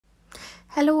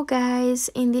Hello guys,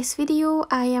 in this video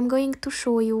I am going to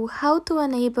show you how to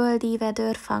enable the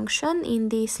weather function in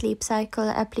the Sleep Cycle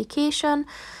application.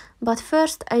 But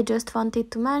first I just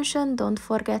wanted to mention, don't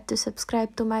forget to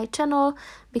subscribe to my channel,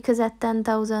 because at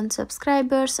 10,000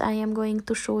 subscribers I am going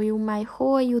to show you my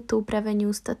whole YouTube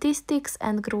revenue statistics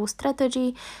and growth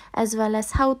strategy, as well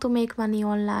as how to make money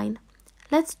online.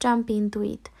 Let's jump into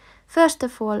it. First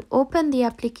of all, open the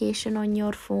application on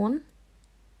your phone.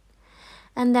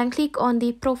 And then click on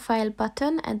the profile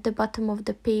button at the bottom of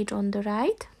the page on the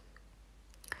right.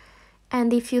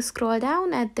 And if you scroll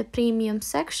down at the premium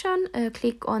section,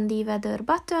 click on the weather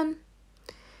button.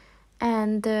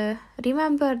 And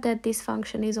remember that this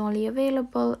function is only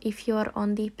available if you're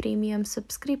on the premium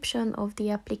subscription of the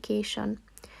application.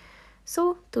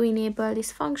 So to enable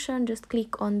this function, just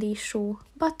click on the show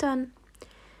button.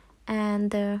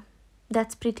 And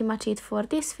that's pretty much it for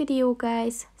this video,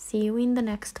 guys. See you in the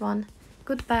next one.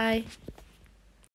 Goodbye.